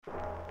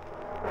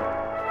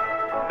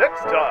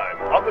Next time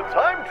on the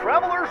Time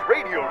Travelers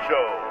Radio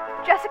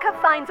Show. Jessica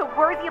finds a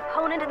worthy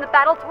opponent in the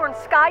battle-torn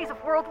skies of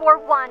World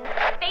War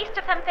I. Face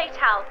to femme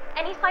fatale.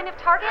 Any sign of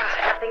target?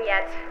 Nothing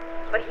yet,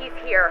 but he's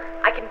here.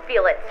 I can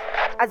feel it.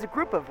 As a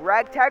group of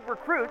ragtag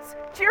recruits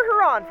cheer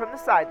her on from the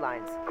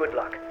sidelines. Good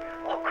luck.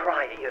 I'll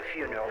cry at your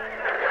funeral.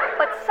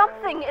 But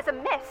something is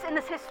amiss in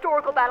this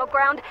historical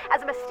battleground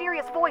as a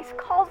mysterious voice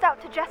calls out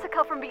to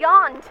Jessica from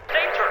beyond.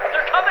 Danger!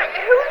 They're coming!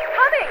 Who's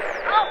coming?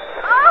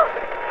 Oh,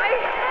 my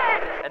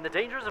head! And the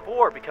dangers of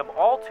war become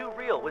all too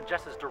real when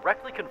Jess is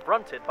directly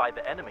confronted by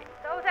the enemy.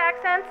 Those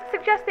accents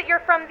suggest that you're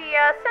from the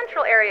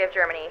central area of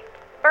Germany.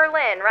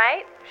 Berlin,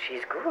 right?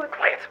 She's good.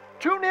 Quiet.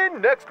 Tune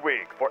in next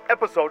week for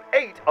episode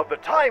 8 of the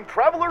Time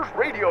Travelers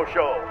Radio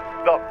Show,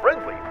 The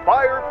Friendly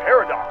Fire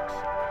Paradox.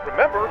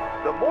 Remember,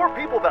 the more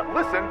people that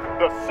listen,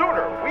 the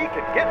sooner we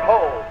can get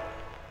home.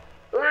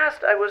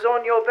 Last I was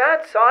on your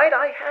bad side,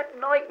 I had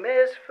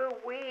nightmares for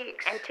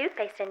weeks. And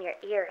toothpaste in your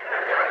ear.